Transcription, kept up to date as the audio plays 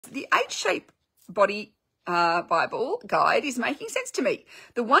The H-shape body Bible guide is making sense to me.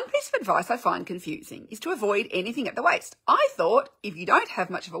 The one piece of advice I find confusing is to avoid anything at the waist. I thought if you don't have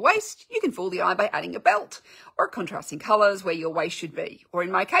much of a waist, you can fool the eye by adding a belt or contrasting colours where your waist should be, or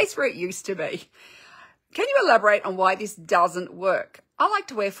in my case, where it used to be. Can you elaborate on why this doesn't work? I like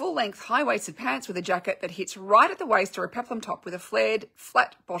to wear full-length, high-waisted pants with a jacket that hits right at the waist, or a peplum top with a flared,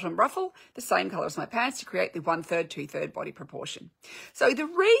 flat bottom ruffle, the same colour as my pants, to create the 1/3, 2/3 body proportion. So the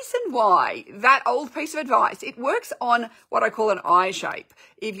reason why that old piece of advice, it works on what I call an eye shape.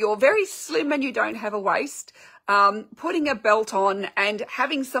 If you're very slim and you don't have a waist, putting a belt on and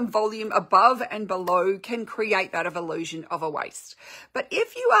having some volume above and below can create that illusion of a waist. But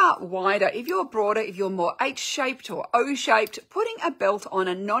if you are wider, if you're broader, if you're more H-shaped or O-shaped, putting a belt on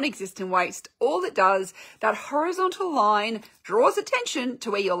a non-existent waist, all it does, that horizontal line draws attention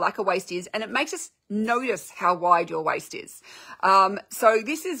to where your lacquer waist is, and it makes us notice how wide your waist is. So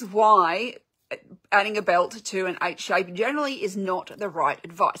this is why adding a belt to an H shape generally is not the right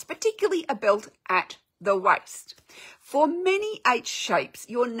advice, particularly a belt at the waist. For many H shapes,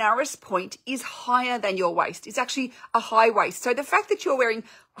 your narrowest point is higher than your waist. It's actually a high waist. So the fact that you're wearing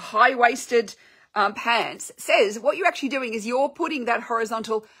high-waisted pants says what you're actually doing is you're putting that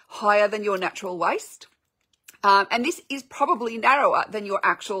horizontal higher than your natural waist. And this is probably narrower than your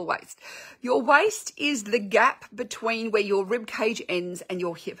actual waist. Your waist is the gap between where your rib cage ends and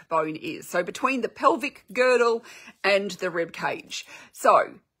your hip bone is. So between the pelvic girdle and the rib cage.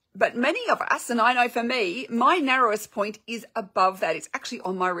 But many of us, and I know for me, my narrowest point is above that. It's actually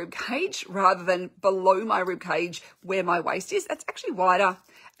on my rib cage rather than below my rib cage where my waist is. That's actually wider.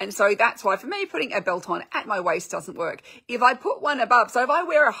 And so that's why for me, putting a belt on at my waist doesn't work. If I put one above, so if I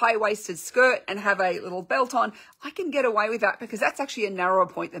wear a high-waisted skirt and have a little belt on, I can get away with that because that's actually a narrower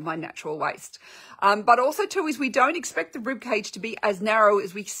point than my natural waist. But also too is we don't expect the rib cage to be as narrow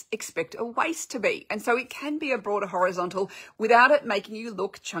as we expect a waist to be. And so it can be a broader horizontal without it making you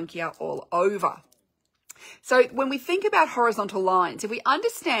look chunkier all over. So when we think about horizontal lines, if we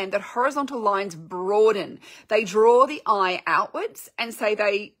understand that horizontal lines broaden, they draw the eye outwards, and so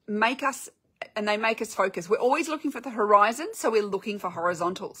they make us focus. We're always looking for the horizon, so we're looking for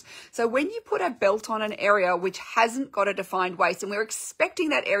horizontals. So when you put a belt on an area which hasn't got a defined waist, and we're expecting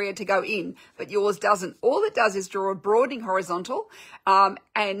that area to go in, but yours doesn't, all it does is draw a broadening horizontal,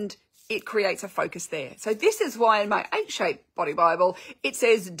 and it creates a focus there. So this is why in my H-shaped body Bible, it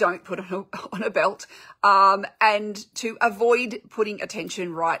says don't put on a belt, and to avoid putting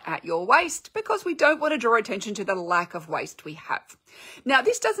attention right at your waist, because we don't want to draw attention to the lack of waist we have. Now,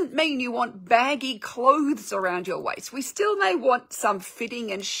 this doesn't mean you want baggy clothes around your waist. We still may want some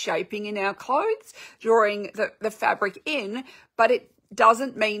fitting and shaping in our clothes, drawing the fabric in, but it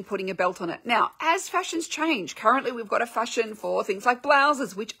doesn't mean putting a belt on it. Now, as fashions change, currently we've got a fashion for things like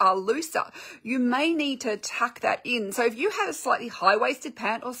blouses, which are looser. You may need to tuck that in. So if you have a slightly high-waisted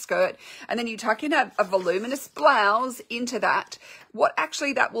pant or skirt, and then you tuck in a voluminous blouse into that, what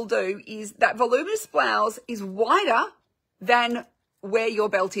actually that will do is that voluminous blouse is wider than where your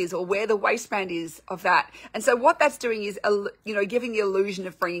belt is or where the waistband is of that. And so what that's doing is, giving the illusion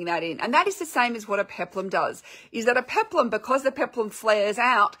of bringing that in. And that is the same as what a peplum does, is that a peplum, because the peplum flares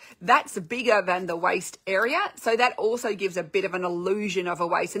out, that's bigger than the waist area. So that also gives a bit of an illusion of a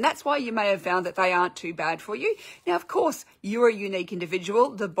waist. And that's why you may have found that they aren't too bad for you. Now, of course, you're a unique individual.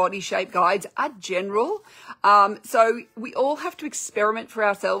 The body shape guides are general. So we all have to experiment for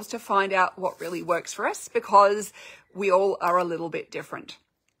ourselves to find out what really works for us, because we all are a little bit different.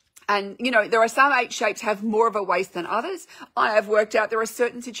 And, there are some H shapes have more of a waist than others. I have worked out there are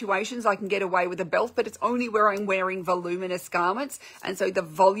certain situations I can get away with a belt, but it's only where I'm wearing voluminous garments. And so the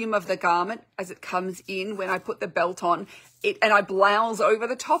volume of the garment as it comes in when I put the belt on, and I blouse over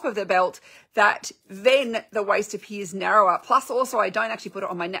the top of the belt, that then the waist appears narrower. Plus also I don't actually put it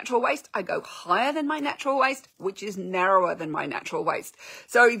on my natural waist. I go higher than my natural waist, which is narrower than my natural waist.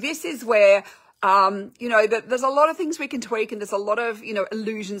 So this is where there's a lot of things we can tweak, and there's a lot of,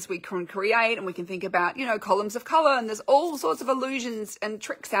 illusions we can create, and we can think about, columns of color, and there's all sorts of illusions and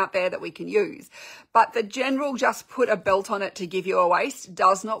tricks out there that we can use. But the general just put a belt on it to give you a waist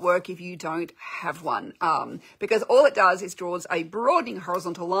does not work if you don't have one, because all it does is draws a broadening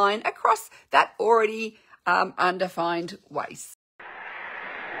horizontal line across that already undefined waist.